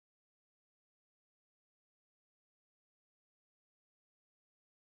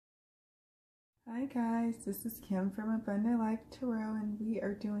Hi guys, this is Kim from Abundant Life Tarot, and we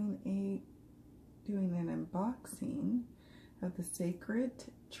are doing an unboxing of the Sacred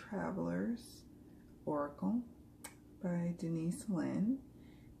Travelers Oracle by Denise Linn,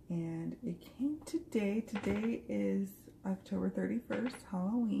 and it came today. Today is October 31st,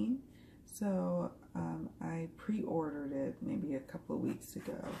 Halloween, so I pre-ordered it maybe a couple of weeks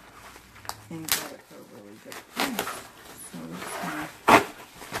ago and got it for a really good price. So we're just gonna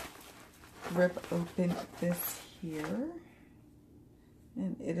rip open this here,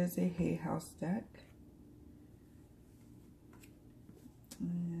 and it is a Hay House deck,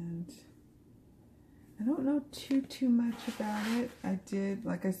 and I don't know too much about it. I did,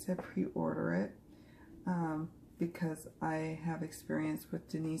 like I said, pre-order it because I have experience with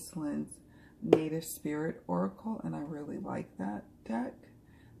Denise Linn's Native Spirit Oracle, and I really like that deck,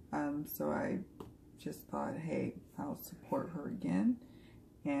 so I just thought, hey, I'll support her again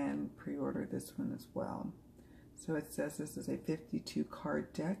and pre-order this one as well. So it says this is a 52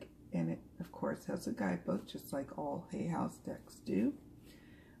 card deck, and it of course has a guidebook, just like all Hay House decks do.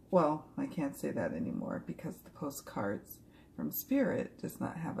 Well, I can't say that anymore because the postcards from Spirit does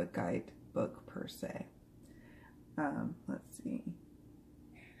not have a guidebook per se. Let's see.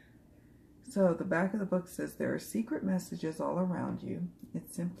 So the back of the book says there are secret messages all around you.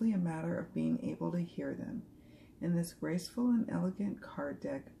 It's simply a matter of being able to hear them. In this graceful and elegant card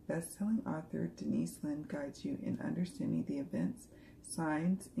deck, best-selling author Denise Linn guides you in understanding the events,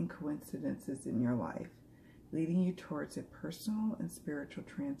 signs, and coincidences in your life, leading you towards a personal and spiritual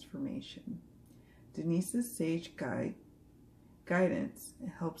transformation. Denise's sage guidance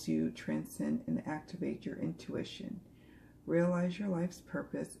helps you transcend and activate your intuition, realize your life's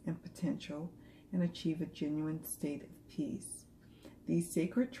purpose and potential, and achieve a genuine state of peace. These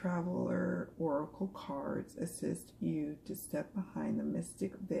Sacred Traveler Oracle cards assist you to step behind the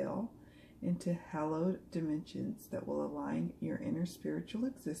mystic veil into hallowed dimensions that will align your inner spiritual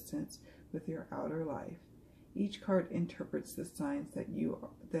existence with your outer life. Each card interprets the signs that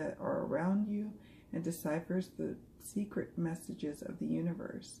are around you and deciphers the secret messages of the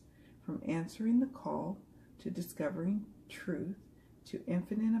universe, from answering the call to discovering truth to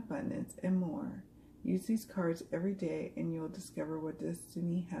infinite abundance and more. Use these cards every day and you'll discover what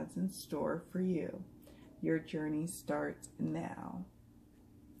destiny has in store for you. Your journey starts now.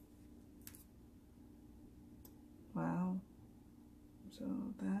 Wow.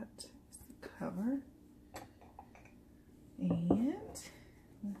 So that is the cover. And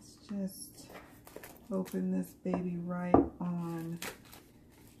let's just open this baby right on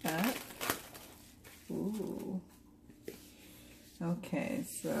up. Ooh. Okay,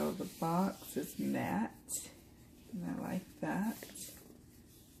 so the box is matte, and I like that.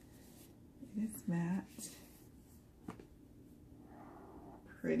 It is matte.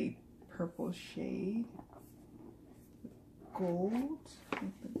 Pretty purple shade. Gold.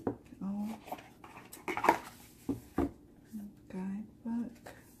 Oh.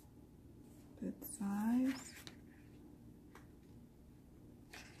 Guidebook. Good size.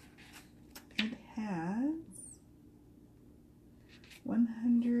 It has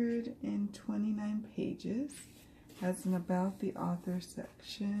 129 pages, has an about the author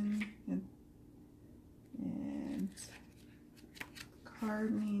section, and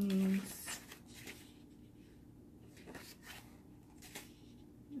card meanings.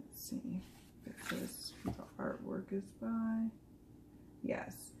 Let's see if it says who the artwork is by.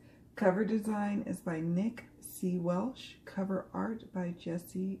 Yes. Cover design is by Nick C. Welsh. Cover art by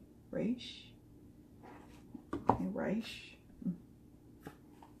Jesse Reich.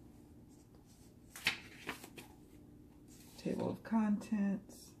 Table of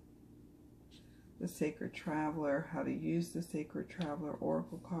contents, the Sacred Traveler, how to use the Sacred Traveler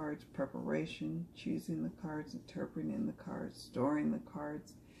Oracle cards, preparation, choosing the cards, interpreting the cards, storing the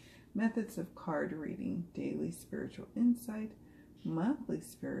cards, methods of card reading, daily spiritual insight, monthly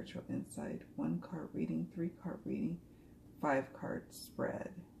spiritual insight, 1 card reading, 3 card reading, 5 card spread,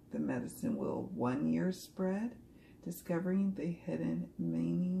 the medicine wheel 1 year spread, discovering the hidden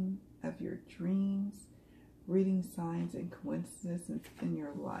meaning of your dreams, reading signs and coincidences in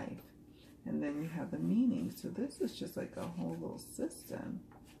your life. And then you have the meaning. So this is just like a whole little system.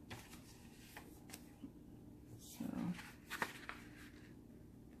 So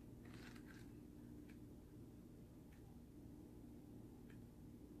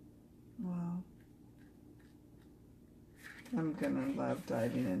wow. I'm gonna love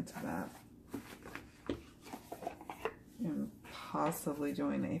diving into that. And possibly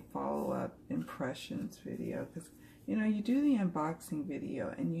doing a follow-up impressions video, because you know, you do the unboxing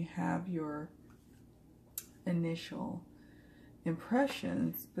video and you have your initial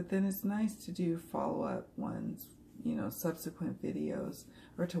impressions, but then it's nice to do follow-up ones, you know, subsequent videos,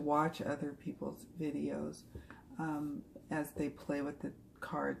 or to watch other people's videos as they play with the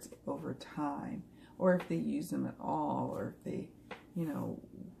cards over time, or if they use them at all, or if they, you know,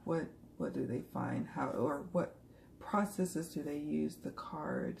 what do they find, how, or what processes do they use the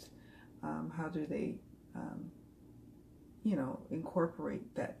cards, how do they you know,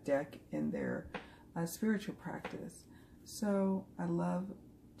 incorporate that deck in their spiritual practice. So I love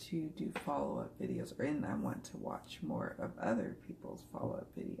to do follow-up videos, and I want to watch more of other people's follow-up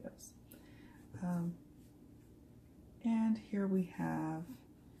videos. And here we have,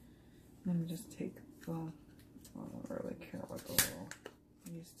 let me just take, well, I don't really care what the little,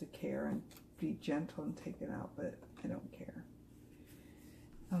 I used to care and be gentle and take it out, but I don't care.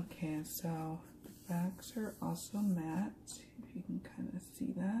 Okay, so the backs are also matte, if you can kind of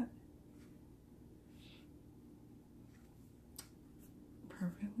see that.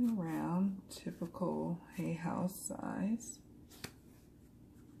 Perfectly round, typical hay house size.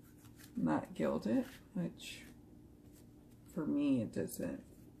 Not gilded, which for me it doesn't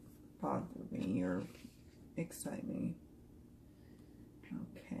bother me or excite me.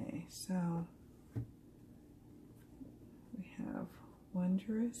 Okay, so we have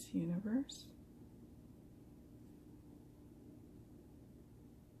Wondrous Universe,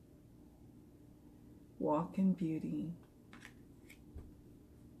 Walk in Beauty,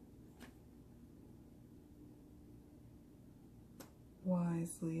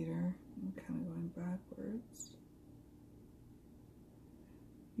 Wise Leader, I'm kind of going backwards.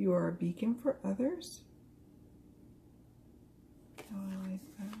 You are a beacon for others. Oh, I like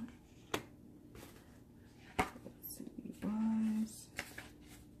that. Let's see, Wise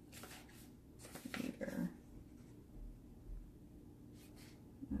Leader.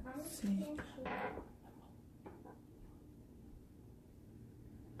 Let's see.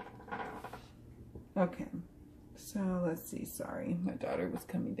 Okay, so let's see. Sorry, my daughter was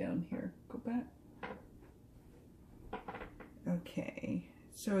coming down here. Go back. Okay,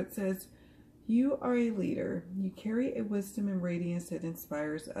 so it says, you are a leader. You carry a wisdom and radiance that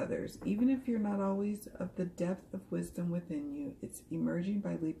inspires others. Even if you're not always of the depth of wisdom within you, it's emerging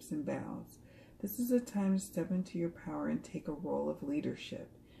by leaps and bounds. This is a time to step into your power and take a role of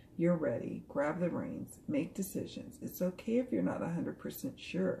leadership. You're ready. Grab the reins. Make decisions. It's okay if you're not 100%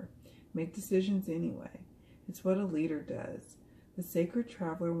 sure. Make decisions anyway. It's what a leader does. The Sacred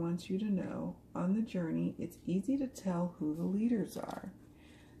Traveler wants you to know, on the journey, it's easy to tell who the leaders are.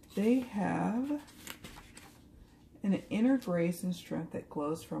 They have an inner grace and strength that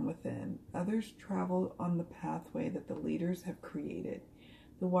glows from within. Others travel on the pathway that the leaders have created.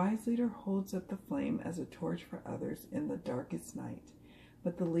 The wise leader holds up the flame as a torch for others in the darkest night.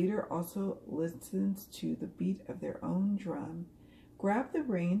 But the leader also listens to the beat of their own drum. Grab the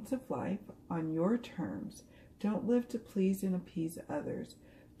reins of life on your terms. Don't live to please and appease others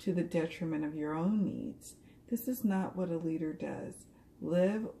to the detriment of your own needs. This is not what a leader does.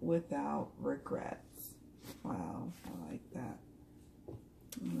 Live without regrets. Wow, I like that.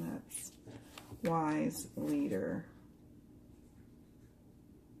 And that's Wise Leader.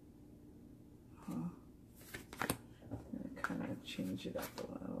 I'm going to kind of change it up a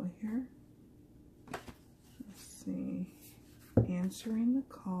little here. Let's see. Answering the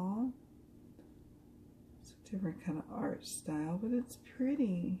Call. It's a different kind of art style, but it's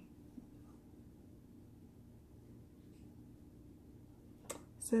pretty. It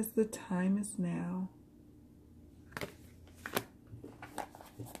says the time is now. Let's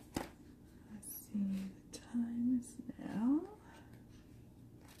see, the time is now.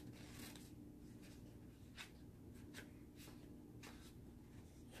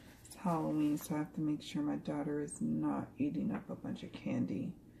 Halloween, so I have to make sure my daughter is not eating up a bunch of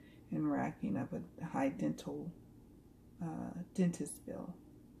candy and racking up a high dentist bill.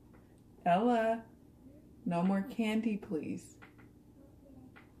 Ella, no more candy, please.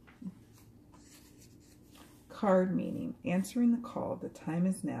 Card meaning, answering the call, the time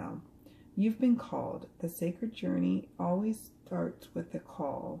is now. You've been called. The sacred journey always starts with a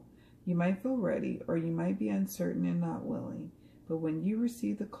call. You might feel ready, or you might be uncertain and not willing. But when you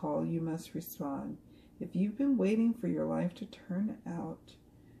receive the call, you must respond. If you've been waiting for your life to turn out,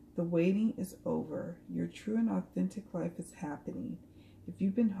 the waiting is over. Your true and authentic life is happening. If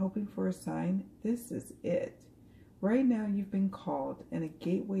you've been hoping for a sign, this is it. Right now you've been called, and a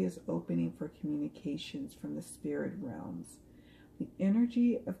gateway is opening for communications from the spirit realms. The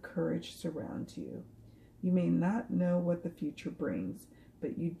energy of courage surrounds you. You may not know what the future brings,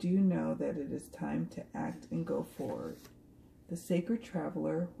 but you do know that it is time to act and go forward. The Sacred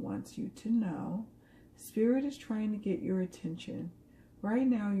Traveler wants you to know, Spirit is trying to get your attention. Right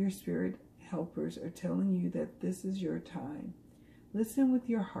now, your spirit helpers are telling you that this is your time. Listen with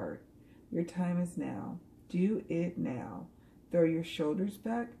your heart. Your time is now. Do it now. Throw your shoulders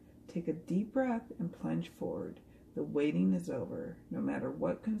back, take a deep breath, and plunge forward. The waiting is over. No matter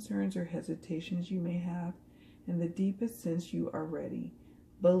what concerns or hesitations you may have, in the deepest sense you are ready.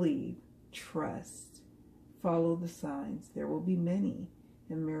 Believe, trust, follow the signs. There will be many,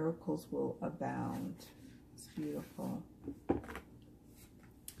 and miracles will abound. It's beautiful.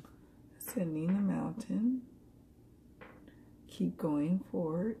 Ascending the mountain. Keep going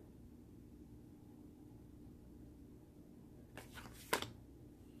forward.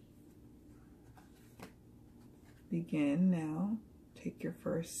 Begin now. Take your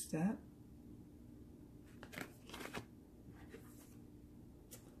first step.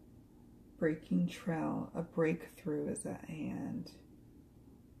 Breaking trail. A breakthrough is at hand.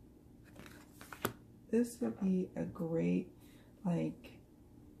 This would be a great,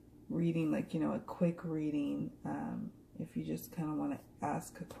 reading, a quick reading. If you just kind of want to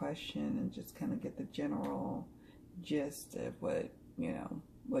ask a question and just kind of get the general gist of what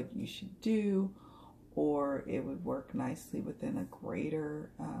you should do. Or it would work nicely within a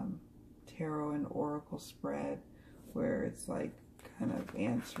greater tarot and oracle spread where it's like kind of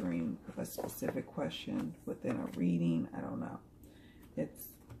answering a specific question within a reading. I don't know.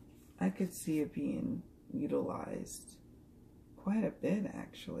 I could see it being utilized quite a bit,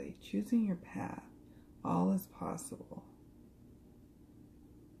 actually. Choosing your path. All is possible.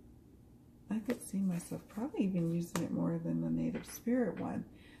 I could see myself probably even using it more than the Native Spirit one.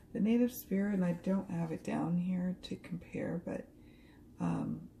 The Native Spirit, and I don't have it down here to compare, but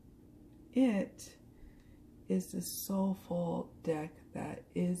it is a soulful deck that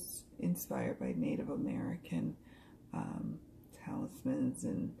is inspired by Native American talismans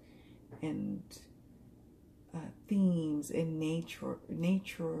and themes and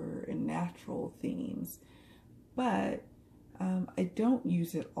nature and natural themes. But I don't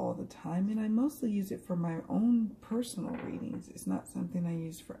use it all the time, and I mostly use it for my own personal readings. It's not something I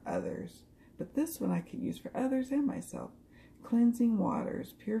use for others, but this one I could use for others and myself. Cleansing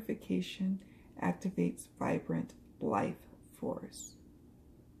waters, purification, activates vibrant life force.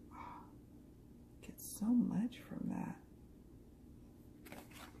 Wow. Get so much from that.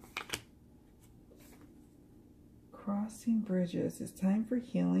 Crossing bridges. It's time for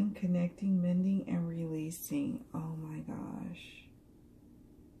healing, connecting, mending, and releasing. Oh my gosh.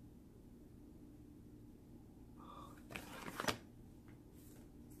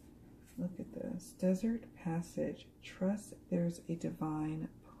 Look at this. Desert passage. Trust there's a divine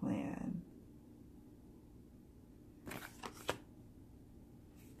plan.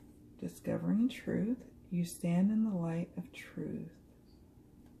 Discovering truth. You stand in the light of truth.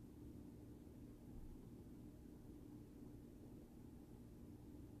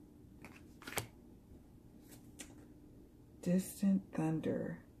 Distant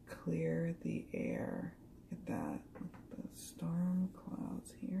thunder, clear the air. Look at that. Look at the storm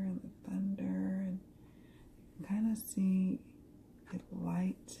clouds here and the thunder. And you can kind of see it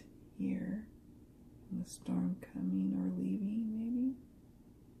light here. And the storm coming or leaving, maybe.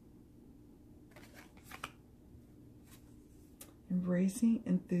 Embracing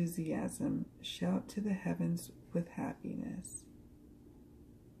enthusiasm. Shout to the heavens with happiness.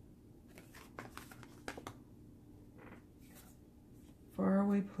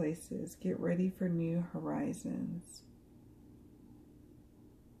 Faraway places, get ready for new horizons.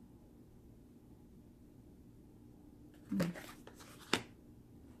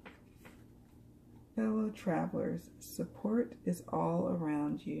 Fellow travelers, support is all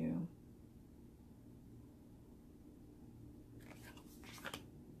around you.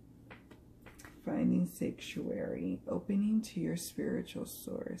 Finding sanctuary, opening to your spiritual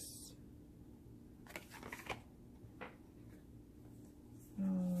source.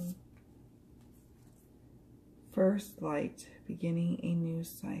 First light, beginning a new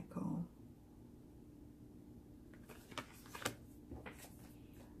cycle.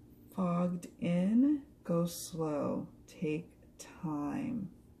 Fogged in, go slow, take time.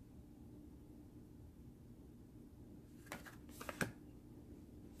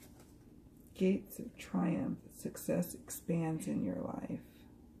 Gates of triumph, success expands in your life.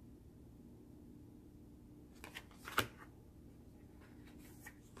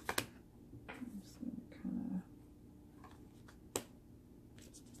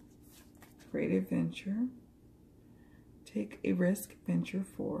 Great adventure. Take a risk, venture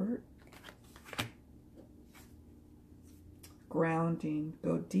forward. Grounding.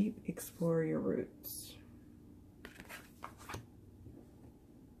 Go deep, explore your roots.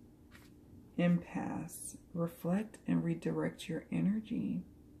 Impasse. Reflect and redirect your energy.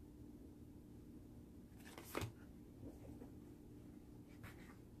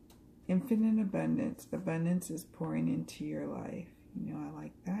 Infinite abundance. Abundance is pouring into your life. You know, I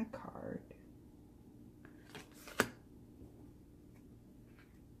like that card.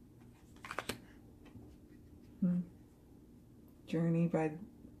 Journey by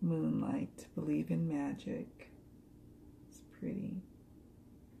moonlight. Believe in magic. It's pretty.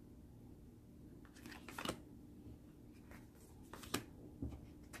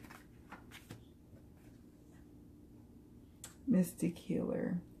 Mystic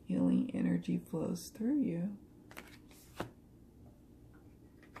healer. Healing energy flows through you.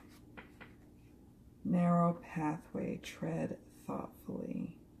 Narrow pathway. Tread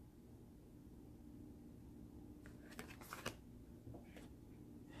thoughtfully.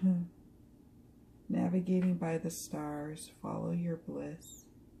 Navigating by the stars. Follow your bliss.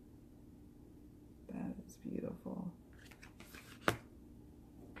 That is beautiful.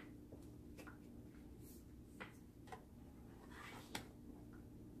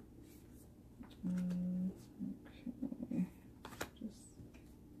 Okay. Just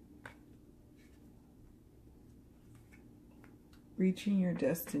reaching your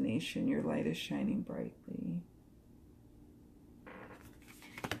destination. Your light is shining brightly.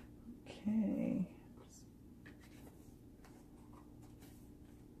 Okay.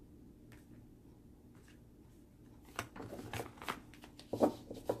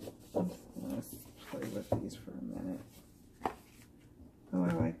 Let's play with these for a minute. Oh,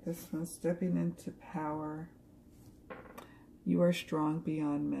 I like this one. Stepping into power. You are strong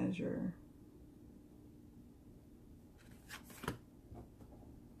beyond measure.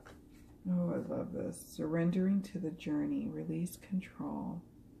 Oh, I love this. Surrendering to the journey. Release control.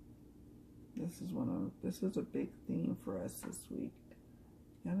 This is a big theme for us this week.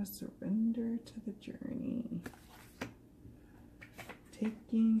 You gotta surrender to the journey.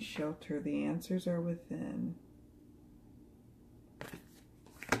 Taking shelter. The answers are within.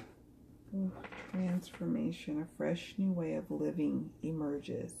 Ooh, transformation. A fresh new way of living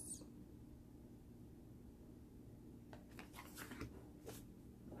emerges.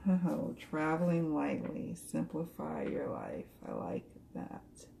 Oh, traveling lightly. Simplify your life. I like that.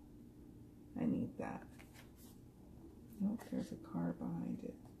 I need that. Oh, there's a card behind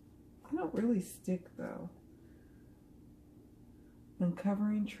it. They don't really stick though.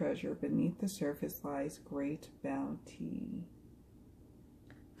 Uncovering treasure. Beneath the surface lies great bounty.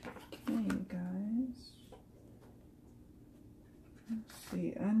 Okay, guys. Let's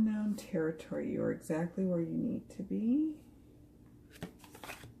see. Unknown territory. You're exactly where you need to be.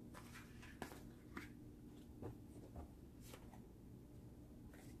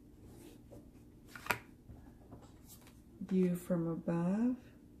 View from above.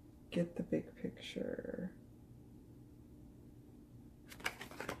 Get the big picture.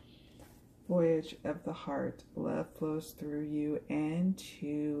 Voyage of the heart. Love flows through you and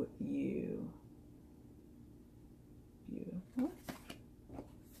to you. Beautiful.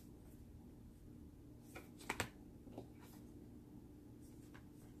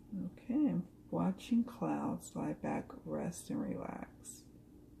 Okay. Watching clouds. Lie back, rest, and relax.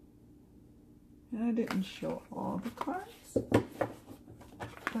 And I didn't show all the cards, but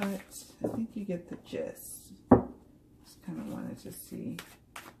I think you get the gist. Just kind of wanted to see.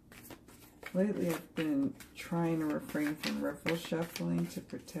 Lately I've been trying to refrain from riffle shuffling to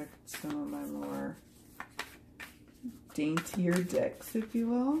protect some of my more daintier decks, if you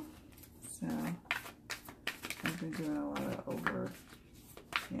will. So I've been doing a lot of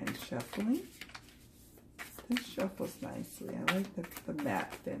overhand shuffling. This shuffles nicely. I like the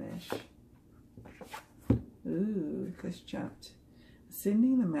matte finish. Ooh, this jumped.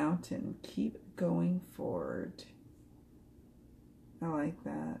 Ascending the mountain. Keep going forward. I like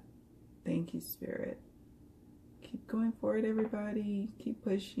that. Thank you, Spirit. Keep going forward, everybody. Keep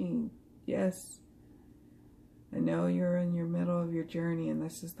pushing. Yes. I know you're in your middle of your journey and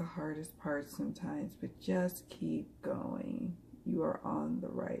this is the hardest part sometimes, but just keep going. You are on the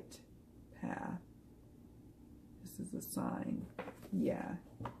right path. This is a sign. Yeah.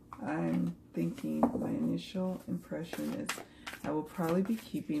 I'm thinking my initial impression is I will probably be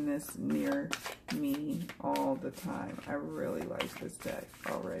keeping this near me all the time. I really like this deck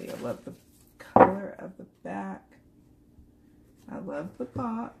already. I love the color of the back. I love the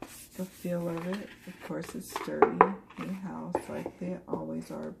box, the feel of it. Of course, it's sturdy in the house like they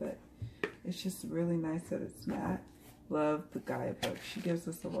always are, but it's just really nice that it's matte. Love the guidebook. She gives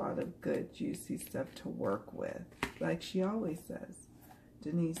us a lot of good, juicy stuff to work with, like she always says.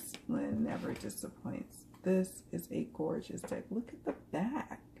 Denise Lynn never disappoints. This is a gorgeous deck. Look at the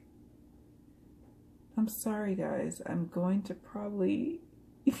back. I'm sorry guys, I'm going to probably,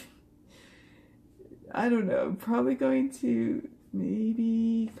 I don't know, I'm probably going to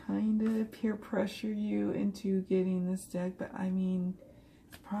maybe kind of peer pressure you into getting this deck, but I mean,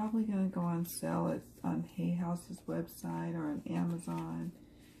 it's probably going to go on sale on Hay House's website or on Amazon,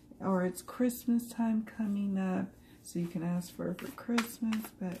 or it's Christmas time coming up, so you can ask for it for Christmas,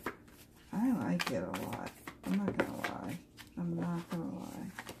 but I like it a lot. I'm not going to lie. I'm not going to lie.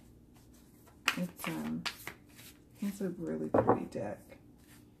 It's a really pretty deck.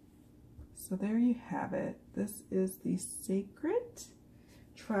 So there you have it. This is the Sacred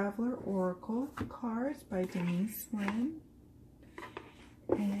Traveler Oracle cards by Denise Linn.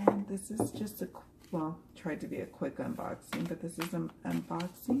 And this is just a, well, tried to be a quick unboxing, but this is an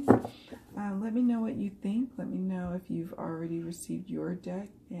unboxing. Let me know what you think. Let me know if you've already received your deck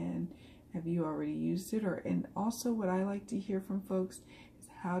and have you already used it, and also what I like to hear from folks is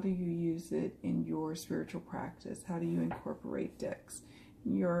how do you use it in your spiritual practice? How do you incorporate decks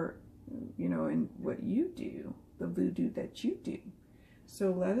in your, you know, in what you do, the voodoo that you do?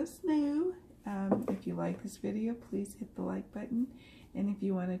 So let us know. If you like this video, please hit the like button, and if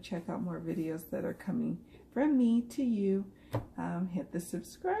you want to check out more videos that are coming from me to you, hit the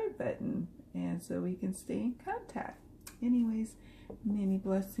subscribe button, and so we can stay in contact. Anyways, many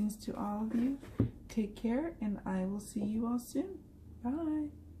blessings to all of you. Take care, and I will see you all soon.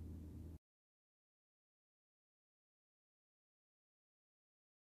 Bye.